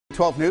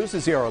12 News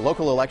is your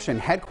local election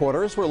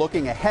headquarters. We're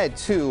looking ahead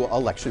to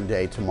Election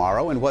Day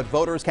tomorrow and what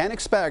voters can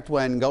expect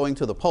when going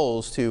to the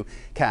polls to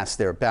cast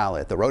their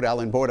ballot. The Rhode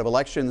Island Board of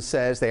Elections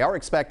says they are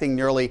expecting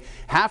nearly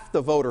half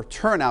the voter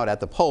turnout at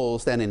the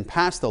polls than in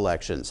past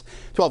elections.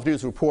 12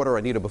 News reporter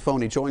Anita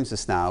Buffoni joins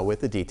us now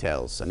with the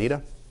details.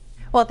 Anita?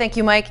 Well, thank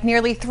you, Mike.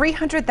 Nearly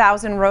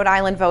 300,000 Rhode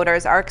Island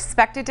voters are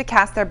expected to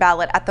cast their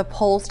ballot at the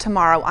polls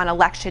tomorrow on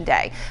Election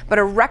Day. But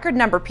a record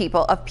number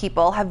of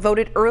people have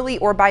voted early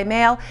or by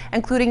mail,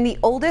 including the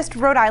oldest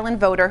Rhode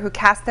Island voter who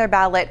cast their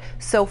ballot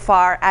so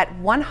far at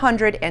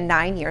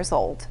 109 years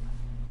old.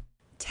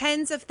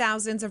 Tens of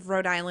thousands of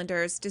Rhode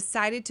Islanders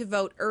decided to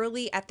vote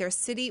early at their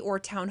city or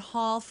town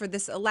hall for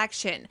this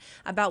election.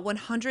 About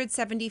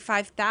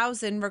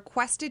 175,000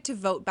 requested to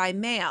vote by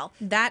mail.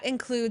 That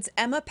includes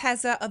Emma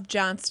Pezza of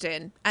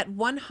Johnston. At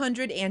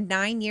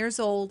 109 years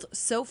old,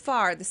 so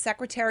far, the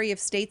Secretary of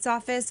State's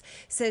office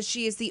says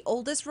she is the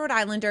oldest Rhode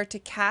Islander to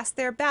cast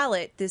their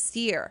ballot this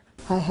year.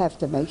 I have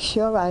to make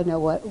sure I know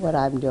what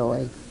I'm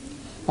doing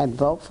and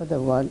vote for the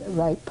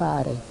right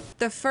party.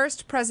 The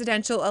first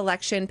presidential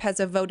election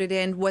Pezza voted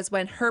in was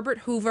when Herbert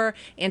Hoover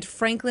and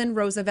Franklin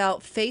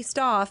Roosevelt faced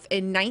off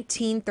in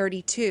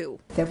 1932.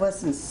 There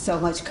wasn't so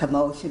much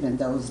commotion in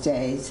those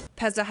days.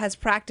 Pezza has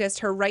practiced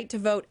her right to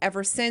vote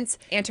ever since,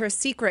 and her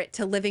secret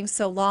to living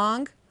so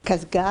long?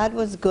 Because God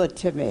was good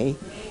to me,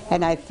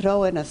 and I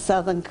throw in a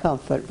Southern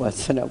comfort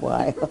once in a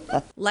while.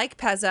 Like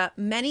Pezza,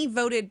 many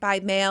voted by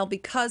mail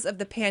because of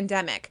the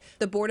pandemic.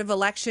 The Board of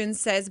Elections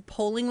says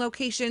polling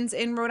locations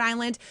in Rhode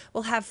Island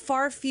will have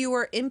far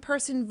fewer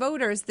in-person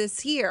voters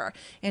this year.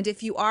 And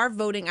if you are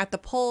voting at the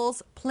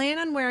polls, plan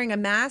on wearing a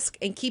mask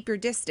and keep your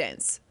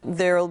distance.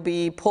 There will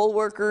be poll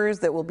workers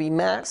that will be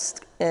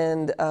masked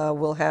and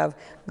will have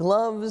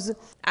gloves.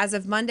 As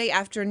of Monday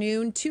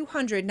afternoon,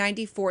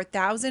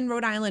 294,000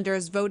 Rhode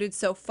Islanders voted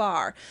so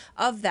far.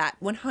 Of that,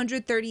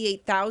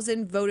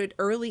 138,000 voted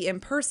early in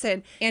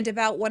person, and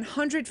about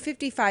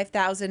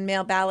 155,000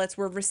 mail ballots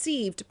were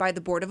received by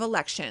the Board of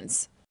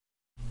Elections.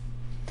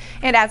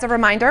 And as a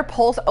reminder,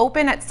 polls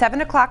open at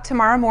 7 o'clock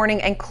tomorrow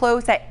morning and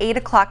close at 8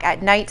 o'clock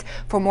at night.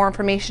 For more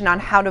information on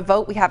how to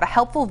vote, we have a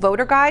helpful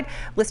voter guide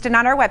listed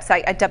on our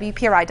website at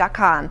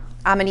WPRI.com.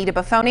 I'm Anita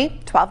Buffoni,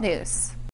 12 News.